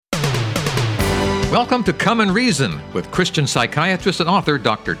Welcome to Come and Reason with Christian psychiatrist and author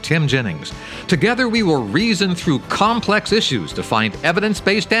Dr. Tim Jennings. Together we will reason through complex issues to find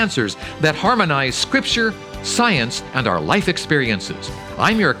evidence-based answers that harmonize Scripture, science, and our life experiences.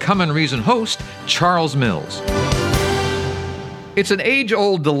 I'm your Come and Reason host, Charles Mills. It's an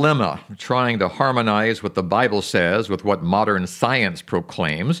age-old dilemma trying to harmonize what the Bible says with what modern science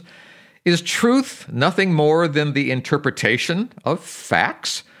proclaims. Is truth nothing more than the interpretation of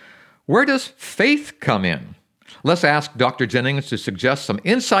facts? Where does faith come in? Let's ask Dr. Jennings to suggest some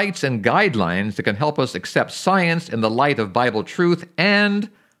insights and guidelines that can help us accept science in the light of Bible truth and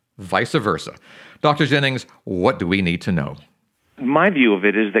vice versa. Dr. Jennings, what do we need to know? My view of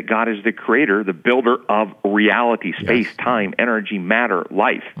it is that God is the creator, the builder of reality, space, time, energy, matter,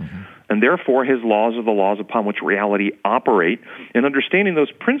 life. And therefore, his laws are the laws upon which reality operate. And understanding those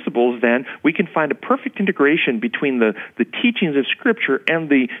principles, then, we can find a perfect integration between the teachings of Scripture and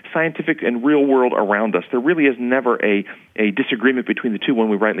the scientific and real world around us. There really is never a disagreement between the two when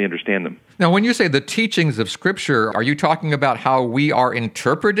we rightly understand them. Now, when you say the teachings of Scripture, are you talking about how we are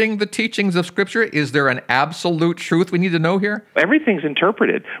interpreting the teachings of Scripture? Is there an absolute truth we need to know here? Everything's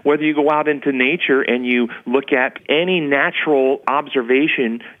interpreted. Whether you go out into nature and you look at any natural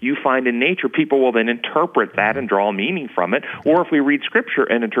observation you find in nature, people will then interpret that and draw meaning from it. Or if we read Scripture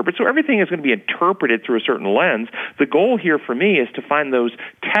and interpret, so everything is going to be interpreted through a certain lens. The goal here for me is to find those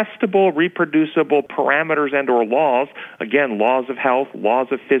testable, reproducible parameters and or laws, again, laws of health, laws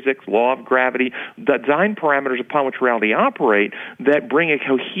of physics, law of gravity, the design parameters upon which reality operate that bring a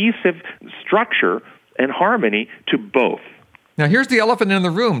cohesive structure and harmony to both. Now, here's the elephant in the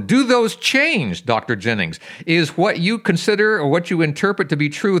room. Do those change, Dr. Jennings? Is what you consider or what you interpret to be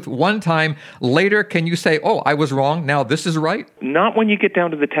truth one time, later can you say, oh, I was wrong, now this is right? Not when you get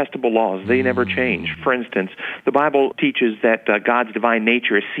down to the testable laws. They never change. For instance, the Bible teaches that God's divine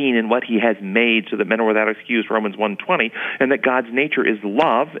nature is seen in what he has made so that men are without excuse, Romans 1:20, and that God's nature is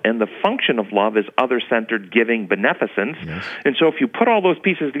love, and the function of love is other-centered, giving, beneficence. Yes. And so if you put all those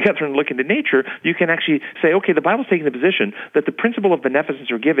pieces together and look into nature, you can actually say, okay, the Bible's taking the position that the principle of beneficence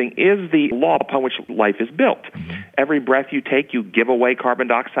or giving is the law upon which life is built. Every breath you take, you give away carbon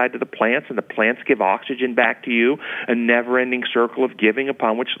dioxide to the plants, and the plants give oxygen back to you, a never-ending circle of giving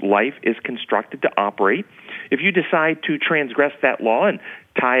upon which life is constructed to operate. If you decide to transgress that law and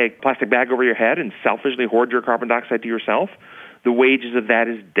tie a plastic bag over your head and selfishly hoard your carbon dioxide to yourself, the wages of that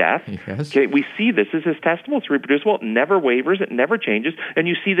is death. Yes. Okay, we see this. This is testable. It's reproducible. It never wavers. It never changes. And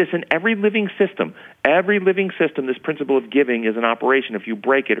you see this in every living system. Every living system, this principle of giving is an operation. If you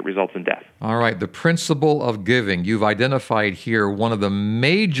break it, it results in death. All right, the principle of giving. You've identified here one of the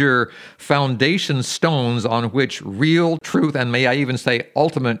major foundation stones on which real truth, and may I even say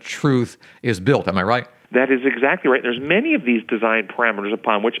ultimate truth, is built. Am I right? That is exactly right. There's many of these design parameters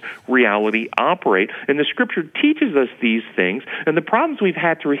upon which reality operate, and the Scripture teaches us these things. And the problems we've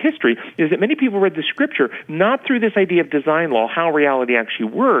had through history is that many people read the Scripture not through this idea of design law, how reality actually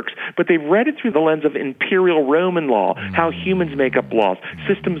works, but they've read it through the lens of imperial Roman law, how humans make up laws,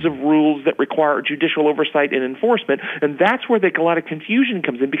 systems of rules that require judicial oversight and enforcement, and that's where a lot of confusion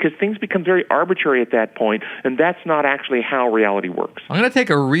comes in because things become very arbitrary at that point, and that's not actually how reality works. I'm going to take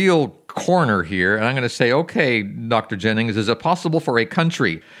a real corner here, and I'm going to say, okay, Dr. Jennings, is it possible for a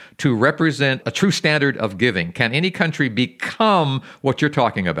country to represent a true standard of giving? Can any country become what you're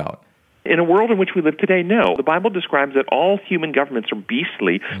talking about? In a world in which we live today, no. The Bible describes that all human governments are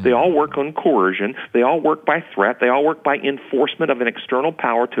beastly. They all work on coercion. They all work by threat. They all work by enforcement of an external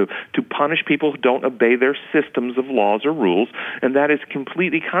power to punish people who don't obey their systems of laws or rules. And that is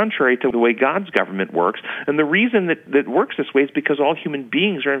completely contrary to the way God's government works. And the reason that it works this way is because all human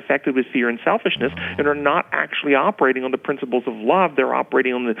beings are infected with fear and selfishness and are not actually operating on the principles of love. They're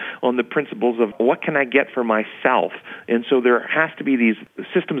operating on the principles of what can I get for myself. And so there has to be these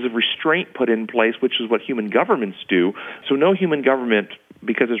systems of restraint put in place, which is what human governments do. So no human government,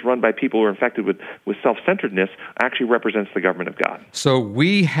 because it's run by people who are infected with self-centeredness, actually represents the government of God. So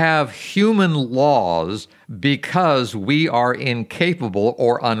we have human laws because we are incapable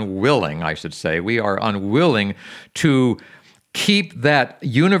or unwilling, I should say. We are unwilling to keep that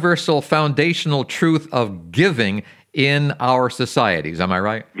universal foundational truth of giving in our societies. Am I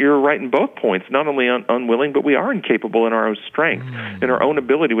right? You're right in both points. Not only unwilling, but we are incapable in our own strength, in our own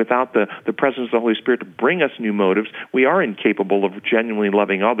ability without the presence of the Holy Spirit to bring us new motives. We are incapable of genuinely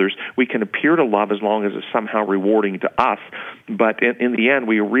loving others. We can appear to love as long as it's somehow rewarding to us, but in the end,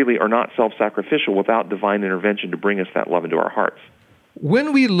 we really are not self-sacrificial without divine intervention to bring us that love into our hearts.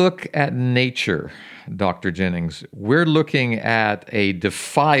 When we look at nature, Dr. Jennings, we're looking at a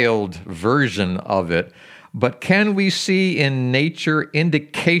defiled version of it. but can we see in nature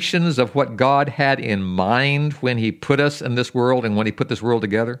indications of what God had in mind when he put us in this world and when he put this world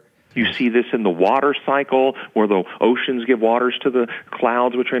together? You see this in the water cycle, where the oceans give waters to the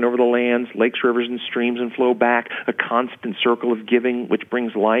clouds which rain over the lands, lakes, rivers, and streams and flow back, a constant circle of giving which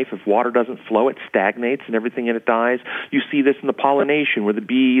brings life. If water doesn't flow, it stagnates and everything in it dies. You see this in the pollination, where the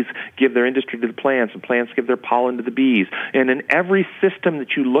bees give their industry to the plants and plants give their pollen to the bees. And in every system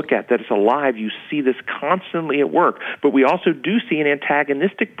that you look at that is alive, you see this constantly at work. But we also do see an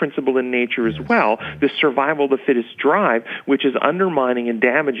antagonistic principle in nature as well, this survival of the fittest drive, which is undermining and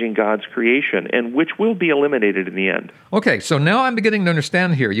damaging God's creation, and which will be eliminated in the end. Okay, so now I'm beginning to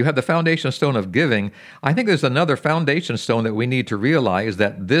understand here. You have the foundation stone of giving. I think there's another foundation stone that we need to realize,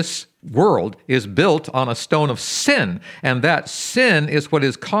 that this world is built on a stone of sin, and that sin is what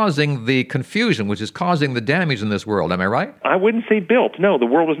is causing the confusion, which is causing the damage in this world. Am I right? I wouldn't say built. No, the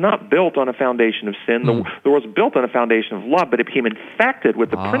world was not built on a foundation of sin. The world was built on a foundation of love, but it became infected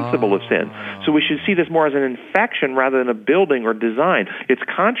with the principle of sin. So we should see this more as an infection rather than a building or design. It's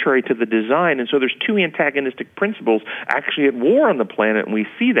contrary to the design, and so there's two antagonistic principles actually at war on the planet, and we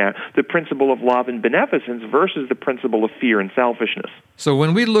see that, the principle of love and beneficence versus the principle of fear and selfishness. So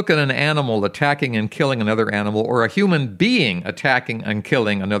when we look at an animal attacking and killing another animal, or a human being attacking and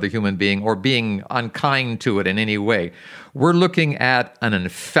killing another human being, or being unkind to it in any way, we're looking at an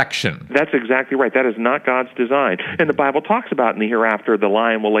infection. That's exactly right. That is not God's design. And the Bible talks about in the hereafter, the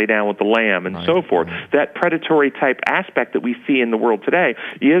lion will lay down with the lamb and so forth. That predatory type aspect that we see in the world today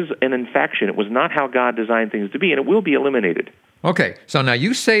is an infection. It was not how God designed things to be, and it will be eliminated. Okay, so now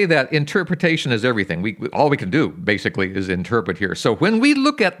you say that interpretation is everything. All we can do, basically, is interpret here. So when we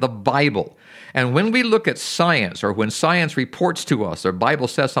look at the Bible, and when we look at science, or when science reports to us, or Bible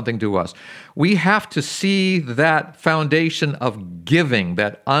says something to us, we have to see that foundation of giving,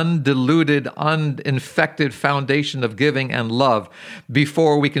 that undiluted, uninfected foundation of giving and love,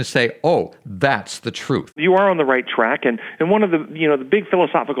 before we can say, oh, that's the truth. You are on the right track, and one of the the big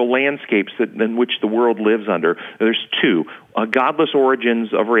philosophical landscapes in which the world lives under, there's two. Godless origins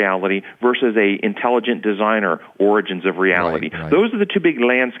of reality versus a intelligent designer origins of reality. Right. Those are the two big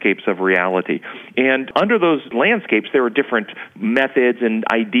landscapes of reality. And under those landscapes, there are different methods and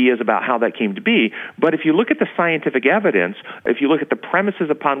ideas about how that came to be. But if you look at the scientific evidence, if you look at the premises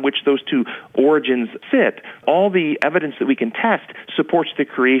upon which those two origins sit, all the evidence that we can test supports the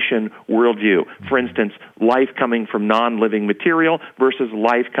creation worldview. For instance, life coming from non-living material versus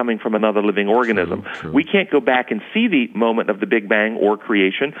life coming from another living organism. True. We can't go back and see the moment of the Big Bang or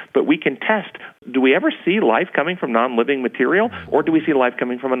creation, but we can test, do we ever see life coming from non-living material, or do we see life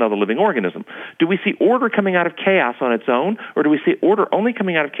coming from another living organism? Do we see order coming out of chaos on its own, or do we see order only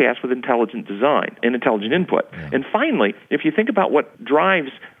coming out of chaos with intelligent design and intelligent input? Yeah. And finally, if you think about what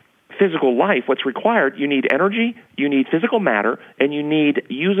drives physical life, what's required, you need energy, you need physical matter, and you need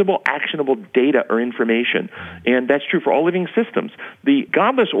usable, actionable data or information. And that's true for all living systems. The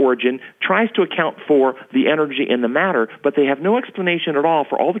godless origin tries to account for the energy and the matter, but they have no explanation at all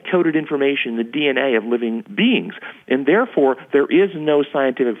for all the coded information, the DNA of living beings. And therefore, there is no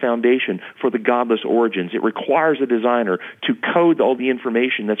scientific foundation for the godless origins. It requires a designer to code all the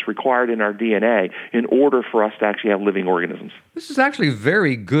information that's required in our DNA in order for us to actually have living organisms. This is actually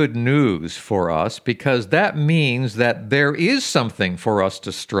very good news for us, because that means that there is something for us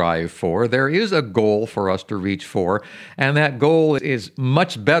to strive for. There is a goal for us to reach for, and that goal is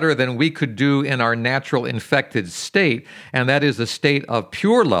much better than we could do in our natural infected state, and that is a state of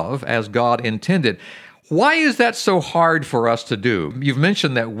pure love as God intended. Why is that so hard for us to do? You've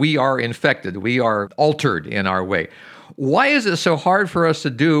mentioned that we are infected, we are altered in our way. Why is it so hard for us to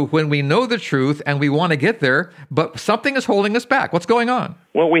do when we know the truth and we want to get there, but something is holding us back? What's going on?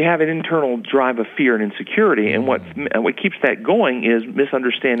 Well, we have an internal drive of fear and insecurity, and what keeps that going is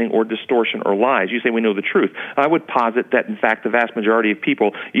misunderstanding or distortion or lies. You say we know the truth. I would posit that, in fact, the vast majority of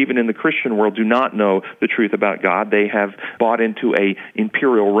people, even in the Christian world, do not know the truth about God. They have bought into a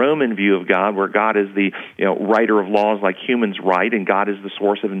imperial Roman view of God, where God is the writer of laws like humans write, and God is the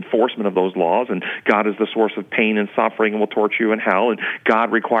source of enforcement of those laws, and God is the source of pain and suffering and will torture you in hell, and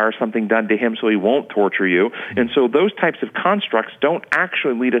God requires something done to him so he won't torture you. And so those types of constructs don't actually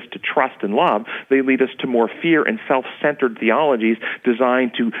lead us to trust and love. They lead us to more fear and self-centered theologies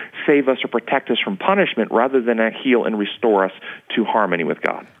designed to save us or protect us from punishment rather than heal and restore us to harmony with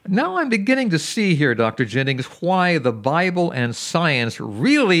God. Now I'm beginning to see here, Dr. Jennings, why the Bible and science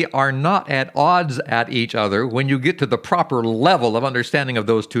really are not at odds at each other when you get to the proper level of understanding of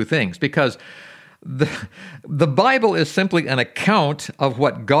those two things. Because the Bible is simply an account of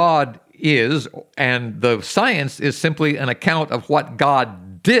what God is, and the science is simply an account of what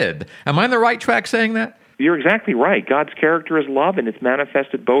God did. Am I on the right track saying that? You're exactly right. God's character is love, and it's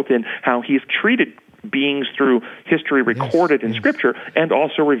manifested both in how he's treated beings through history recorded in Scripture and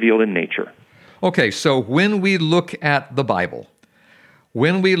also revealed in nature. Okay, so when we look at the Bible,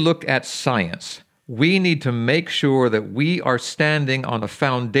 when we look at science, we need to make sure that we are standing on a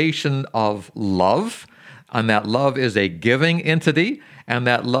foundation of love, and that love is a giving entity, and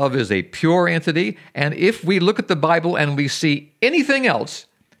that love is a pure entity. And if we look at the Bible and we see anything else,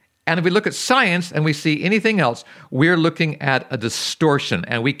 and if we look at science and we see anything else, we're looking at a distortion.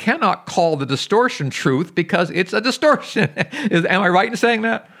 And we cannot call the distortion truth because it's a distortion. Am I right in saying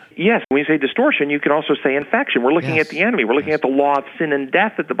that? Yes, when you say distortion, you can also say infection. We're looking at the enemy. We're looking at the law of sin and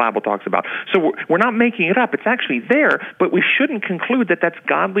death that the Bible talks about. So we're not making it up. It's actually there, but we shouldn't conclude that that's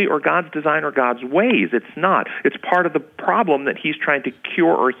godly or God's design or God's ways. It's not. It's part of the problem that he's trying to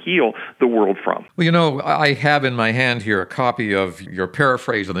cure or heal the world from. Well, you know, I have in my hand here a copy of your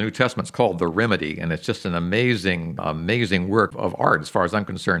paraphrase of the New Testament. It's called The Remedy, and it's just an amazing, amazing work of art as far as I'm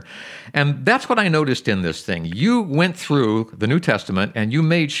concerned. And that's what I noticed in this thing. You went through the New Testament and you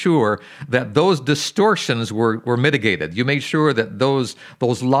made sure that those distortions were mitigated. You made sure that those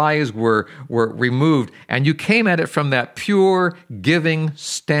lies were removed, and you came at it from that pure giving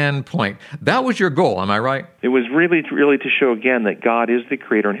standpoint. That was your goal, am I right? It was really to show again that God is the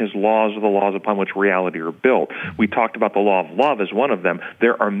creator and his laws are the laws upon which reality are built. We talked about the law of love as one of them.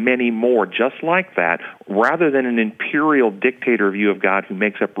 There are many more just like that, rather than an imperial dictator view of God who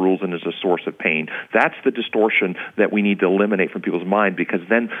makes up rules and is a source of pain. That's the distortion that we need to eliminate from people's mind, because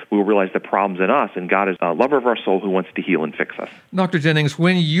then we will realize the problem's in us, and God is a lover of our soul who wants to heal and fix us. Dr. Jennings,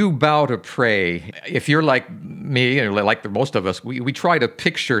 when you bow to pray, if you're like me, and like most of us, we try to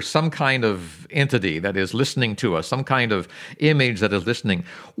picture some kind of entity that is listening to us, some kind of image that is listening.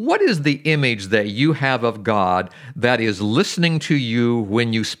 What is the image that you have of God that is listening to you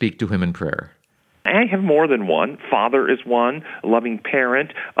when you speak to him in prayer? I have more than one. Father is one, a loving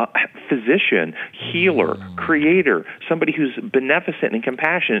parent, physician, healer, creator, somebody who's beneficent and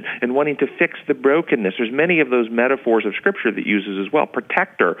compassionate and wanting to fix the brokenness. There's many of those metaphors of Scripture that uses as well.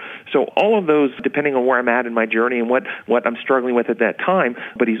 Protector. So all of those, depending on where I'm at in my journey and what I'm struggling with at that time,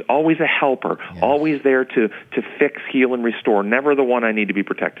 but he's always a helper, always there to fix, heal, and restore, never the one I need to be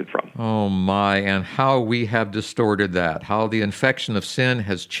protected from. Oh my, and how we have distorted that, how the infection of sin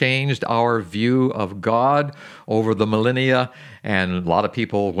has changed our view of God over the millennia. And a lot of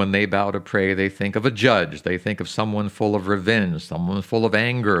people, when they bow to pray, they think of a judge. They think of someone full of revenge, someone full of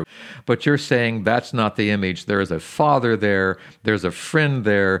anger. But you're saying that's not the image. There is a Father there. There's a friend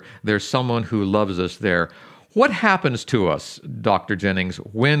there. There's someone who loves us there. What happens to us, Dr. Jennings,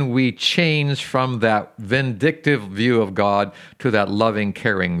 when we change from that vindictive view of God to that loving,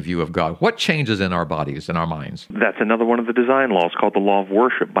 caring view of God? What changes in our bodies, in our minds? That's another one of the design laws called the law of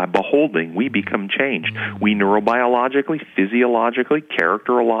worship. By beholding, we become changed. We neurobiologically, physiologically,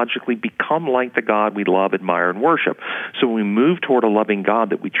 characterologically become like the God we love, admire, and worship. So when we move toward a loving God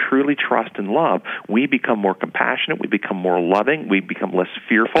that we truly trust and love, we become more compassionate, we become more loving, we become less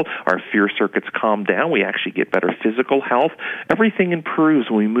fearful, our fear circuits calm down, we actually get better physical health. Everything improves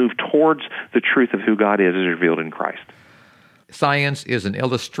when we move towards the truth of who God is as revealed in Christ. Science is an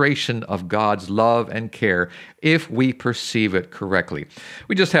illustration of God's love and care if we perceive it correctly.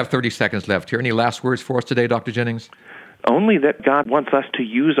 We just have 30 seconds left here. Any last words for us today, Dr. Jennings? Only that God wants us to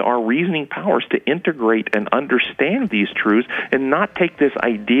use our reasoning powers to integrate and understand these truths and not take this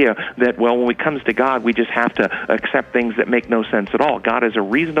idea that, well, when it comes to God, we just have to accept things that make no sense at all. God is a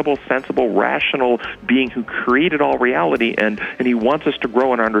reasonable, sensible, rational being who created all reality, and he wants us to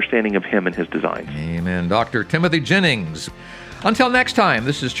grow in our understanding of him and his design. Amen. Dr. Timothy Jennings. Until next time,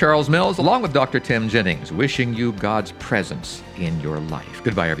 this is Charles Mills, along with Dr. Tim Jennings, wishing you God's presence in your life.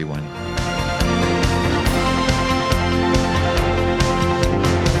 Goodbye, everyone.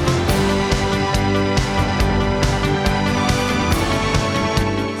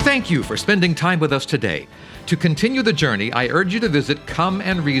 Thank you for spending time with us today. To continue the journey, I urge you to visit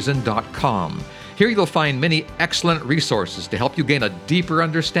comeandreason.com. Here you'll find many excellent resources to help you gain a deeper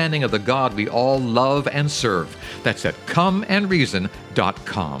understanding of the God we all love and serve. That's at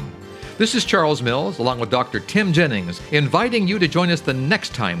comeandreason.com. This is Charles Mills, along with Dr. Tim Jennings, inviting you to join us the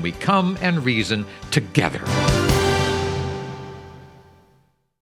next time we come and reason together.